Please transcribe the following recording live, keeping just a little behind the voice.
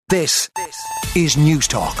This is News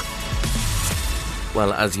Talk.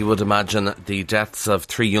 Well, as you would imagine, the deaths of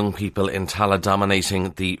 3 young people in Tallaght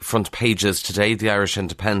dominating the front pages today. The Irish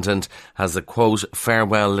Independent has a quote,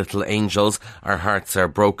 "Farewell, little angels, our hearts are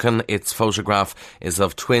broken." Its photograph is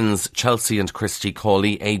of twins Chelsea and Christy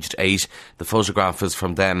Cawley, aged 8. The photograph is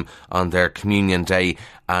from them on their communion day,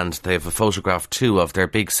 and they have a photograph too of their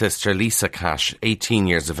big sister Lisa Cash, 18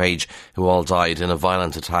 years of age, who all died in a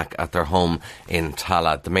violent attack at their home in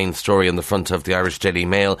Tallaght. The main story on the front of the Irish Daily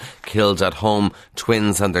Mail: killed at home,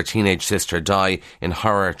 twins and their teenage sister die in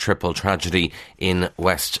horror triple tragedy in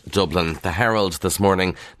West Dublin. The Herald this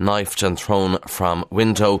morning: knifed and thrown from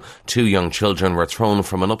window. 2 young children were thrown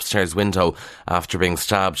from an upstairs window after being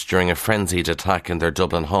stabbed during a frenzied attack in their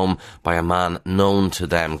Dublin home by a man known to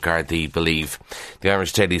them, Gardaí believe. The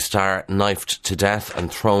Irish Daily Star: knifed to death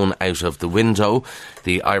and thrown out of the window.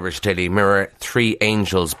 The Irish Daily Mirror: 3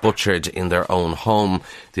 angels butchered in their own home.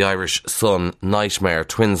 The Irish Sun: nightmare,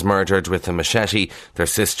 twins murdered with a machete, their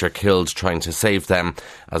sister killed trying to save them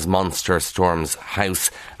as monster storms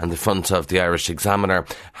house. And the front of the Irish Examiner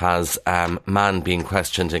has man being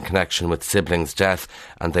questioned in connection with sibling's death,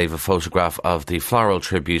 and they've a photograph of the floral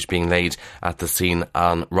tribute being laid at the scene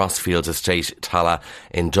on Rossfield Estate, Tallaght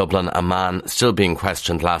in Dublin. A man still being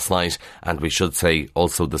questioned last night, and we should say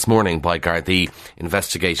also this morning, by Gardaí,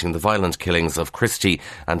 investigating the violent killings of Christy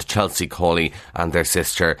and Chelsea Cawley and their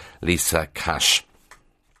sister Lisa Cash.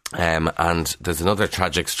 And there's another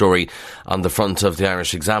tragic story on the front of the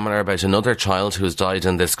Irish Examiner about another child who has died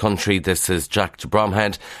in this country. This is Jack de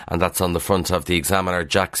Bromhead, and that's on the front of the Examiner.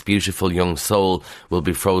 Jack's beautiful young soul will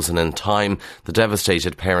be frozen in time. The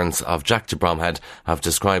devastated parents of Jack de Bromhead have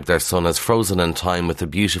described their son as frozen in time with a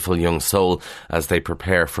beautiful young soul as they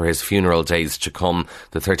prepare for his funeral days to come.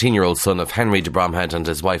 The 13-year-old son of Henry de Bromhead and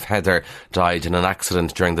his wife Heather died in an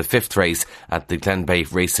accident during the 5th race at the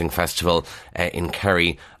Glenbeigh Racing Festival in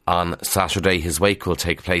Kerry on Saturday. His wake will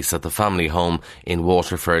take place at the family home in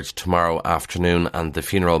Waterford tomorrow afternoon, and the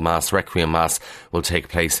funeral mass, Requiem Mass, will take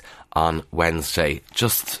place on Wednesday.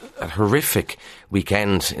 Just a horrific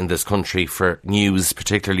weekend in this country for news,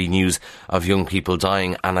 particularly news of young people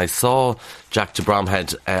dying. And I saw Jack de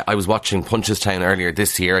Bromhead. I was watching Punchestown earlier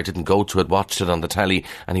this year. I didn't go to it, watched it on the telly,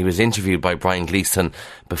 and he was interviewed by Brian Gleeson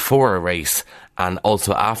before a race and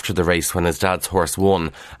also after the race when his dad's horse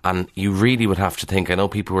won. And you really would have to think, I know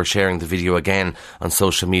people were sharing the video again on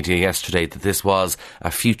social media yesterday, that this was a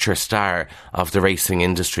future star of the racing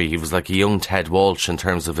industry. He was like a young Ted Walsh in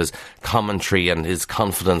terms of his commentary and his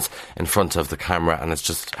confidence in front of the camera, and it's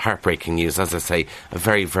just heartbreaking news. As I say, a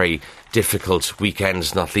very, very difficult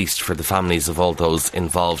weekend, not least for the families of all those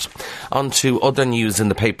involved. On to other news in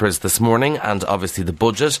the papers this morning, and obviously the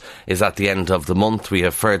budget is at the end of the month. We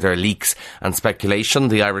have further leaks and speculation.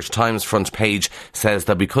 The Irish Times front page says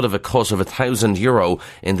that we could have a cut of €1,000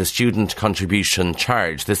 in the student contribution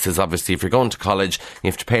charge. This is obviously if you're going to college, you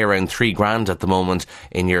have to pay around €3,000 at the moment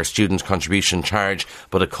in your student contribution charge,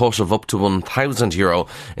 but a cut of up to €1,000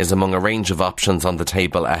 is among a range of options on the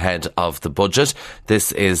table ahead of the budget.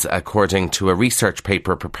 This is according to a research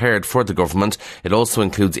paper prepared for the government. It also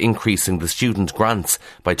includes increasing the student grants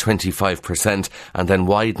by 25% and then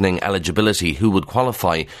widening eligibility, who would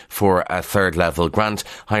qualify for a third level grant.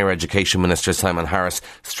 Higher Education Minister Simon Harris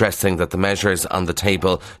stressing that the measures on the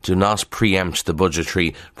table do not preempt the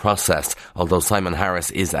budgetary process. Although Simon Harris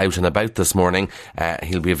is out and about this morning,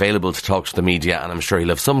 he'll be available to talk to the media, and I'm sure he'll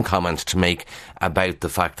have some comment to make about the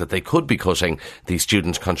fact that they could be cutting the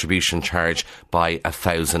student contribution charge by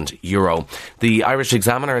 €1,000. The Irish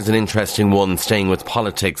Examiner is an interesting one, staying with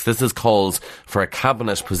politics. This is calls for a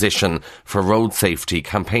cabinet position for road safety.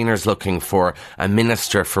 Campaigners looking for a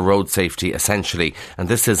minister for road safety, essentially. And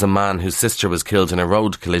this is a man whose sister was killed in a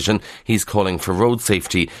road collision. He's calling for road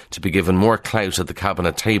safety to be given more clout at the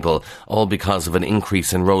cabinet table, all because of an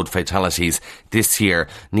increase in road fatalities this year.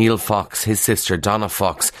 Neil Fox, his sister Donna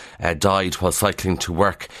Fox, died while cycling to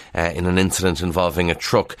work in an incident involving a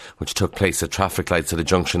truck which took place at traffic lights at a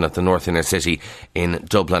junction at the North Inner City in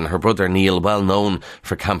Dublin. Her brother Neil, well known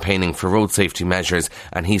for campaigning for road safety measures,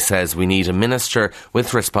 and he says we need a minister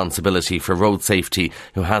with responsibility for road safety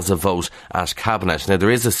who has a vote at Cabinet. Now,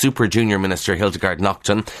 there is a super junior minister, Hildegard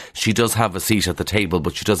Naughton. She does have a seat at the table,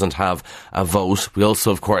 but she doesn't have a vote. We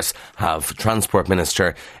also, of course, have Transport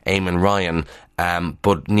Minister Eamon Ryan.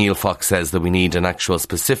 But Neil Fox says that we need an actual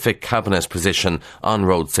specific cabinet position on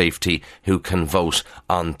road safety who can vote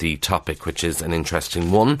on the topic, which is an interesting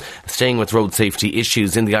one. Staying with road safety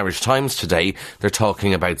issues in the Irish Times today, they're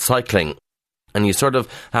talking about cycling. And you sort of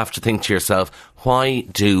have to think to yourself, why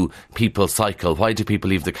do people cycle? Why do people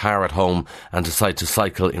leave the car at home and decide to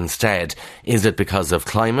cycle instead? Is it because of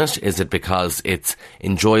climate? Is it because it's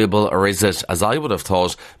enjoyable? Or is it, as I would have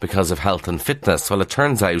thought, because of health and fitness? Well, it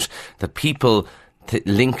turns out that people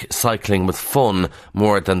link cycling with fun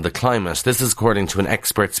more than the climate. This is according to an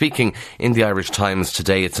expert speaking in the Irish Times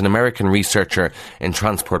today. It's an American researcher in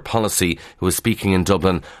transport policy who was speaking in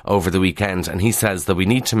Dublin over the weekend, and he says that we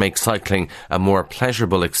need to make cycling a more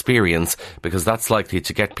pleasurable experience because that's likely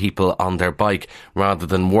to get people on their bike rather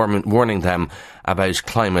than warning them about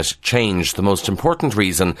climate change. The most important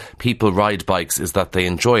reason people ride bikes is that they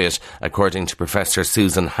enjoy it, according to Professor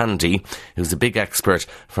Susan Handy, who's a big expert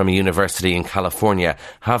from a university in California.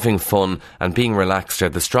 Having fun and being relaxed are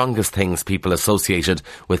the strongest things people associated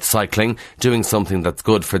with cycling. Doing something that's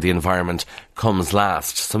good for the environment comes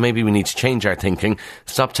last. So maybe we need to change our thinking,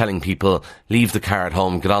 stop telling people leave the car at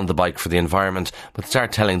home, get on the bike for the environment, but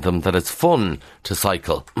start telling them that it's fun to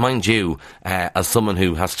cycle. Mind you, as someone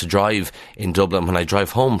who has to drive in Dublin, when I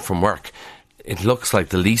drive home from work, it looks like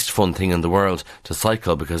the least fun thing in the world to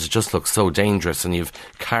cycle because it just looks so dangerous, and you've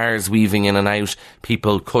cars weaving in and out,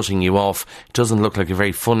 people cutting you off. It doesn't look like a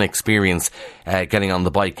very fun experience getting on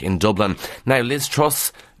the bike in Dublin. Now, Liz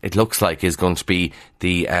Truss, it looks like, is going to be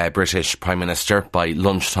the British Prime Minister by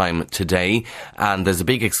lunchtime today. And there's a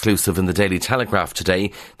big exclusive in the Daily Telegraph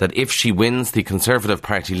today that if she wins the Conservative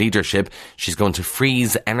Party leadership, she's going to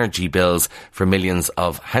freeze energy bills for millions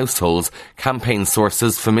of households. Campaign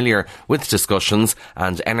sources familiar with discussions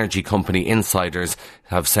and energy company insiders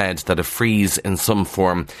have said that a freeze in some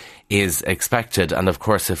form is expected. And of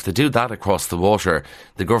course, if they do that across the water,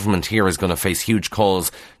 the government here is going to face huge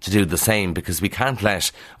calls to do the same, because we can't let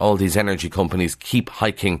all these energy companies keep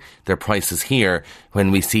hiking their prices here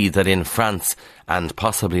when we see that in France and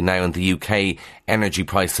possibly now in the UK, energy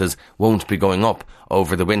prices won't be going up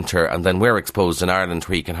over the winter. And then we're exposed in Ireland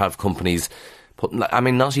where you can have companies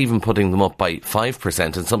not even putting them up by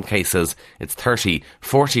 5%. In some cases, it's 30,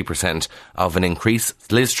 40% of an increase.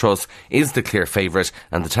 Liz Truss is the clear favourite,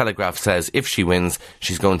 and the Telegraph says if she wins,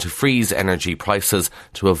 she's going to freeze energy prices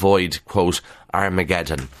to avoid, quote,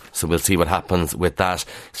 Armageddon. So we'll see what happens with that.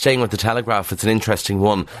 Staying with the Telegraph, it's an interesting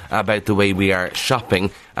one about the way we are shopping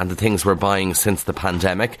and the things we're buying since the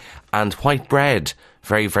pandemic. And white bread,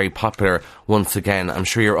 very, very popular once again. I'm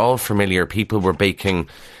sure you're all familiar. People were baking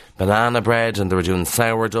banana bread and they were doing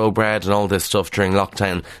sourdough bread and all this stuff during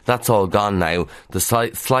lockdown. That's all gone now. The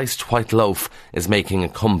sliced white loaf is making a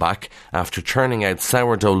comeback. After churning out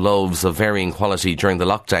sourdough loaves of varying quality during the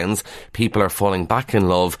lockdowns, people are falling back in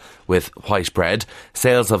love with white bread.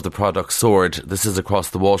 Sales of the product soared, this is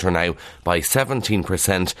across the water now, by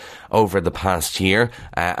 17% over the past year.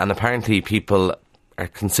 And apparently people are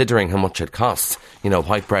considering how much it costs. You know,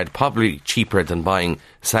 white bread probably cheaper than buying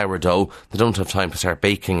sourdough. They don't have time to start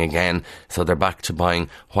baking again, so they're back to buying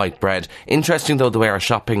white bread. Interesting though the way our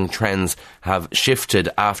shopping trends have shifted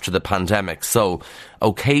after the pandemic. So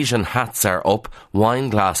occasion hats are up, wine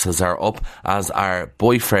glasses are up, as are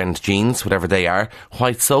boyfriend jeans, whatever they are,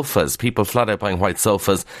 white sofas, people flat out buying white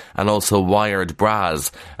sofas, and also wired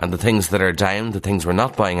bras. And the things that are down, the things we're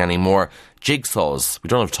not buying anymore, jigsaws. We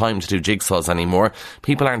don't have time to do jigsaws anymore.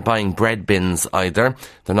 People aren't buying bread bins either.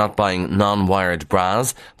 They're not buying non-wired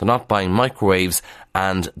bras. They're not buying microwaves,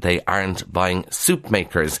 and they aren't buying soup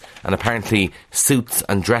makers. And apparently suits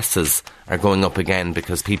and dresses are going up again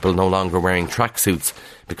because people no longer wearing tracksuits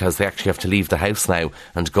because they actually have to leave the house now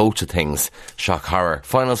and go to things. Shock horror.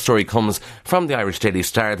 Final story comes from the Irish Daily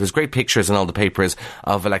Star. There's great pictures in all the papers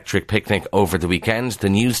of Electric Picnic over the weekend. The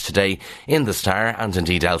news today in the Star, and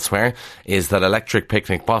indeed elsewhere, is that Electric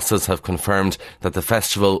Picnic bosses have confirmed that the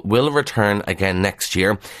festival will return again next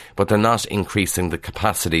year, but they're not increasing the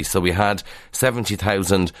capacity. So we had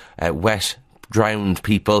 70,000 drowned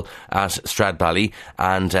people at Stradbally,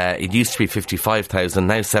 and it used to be 55,000,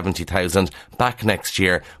 now 70,000, back next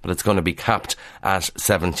year, but it's going to be capped at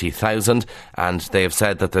 70,000. And they have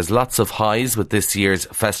said that there's lots of highs with this year's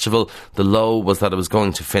festival. The low was that it was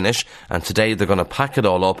going to finish, and today they're going to pack it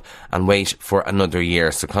all up and wait for another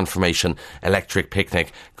year. So confirmation, Electric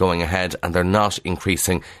Picnic going ahead, and they're not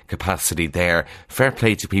increasing capacity there. Fair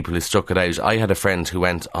play to people who stuck it out. I had a friend who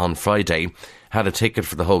went on Friday, had a ticket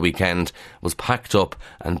for the whole weekend, was packed up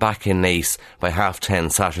and back in Naas by 10:30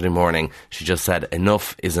 Saturday morning. She just said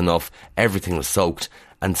enough is enough. Everything was soaked,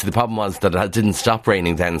 And so the problem was that it didn't stop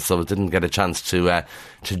raining then, so it didn't get a chance to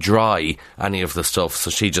dry any of the stuff.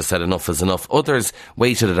 So she just said enough is enough. Others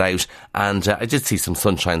waited it out, and I did see some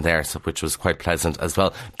sunshine there, which was quite pleasant as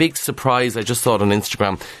well. Big surprise, I just saw it on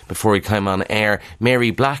Instagram before we came on air.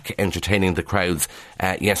 Mary Black entertaining the crowds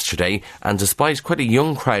yesterday, and despite quite a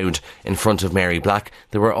young crowd in front of Mary Black,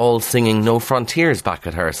 they were all singing No Frontiers back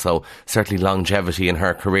at her, so certainly longevity in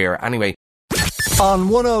her career. Anyway, on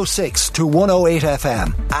 106 to 108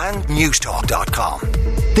 FM and newstalk.com.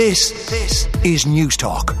 This is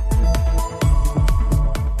Newstalk.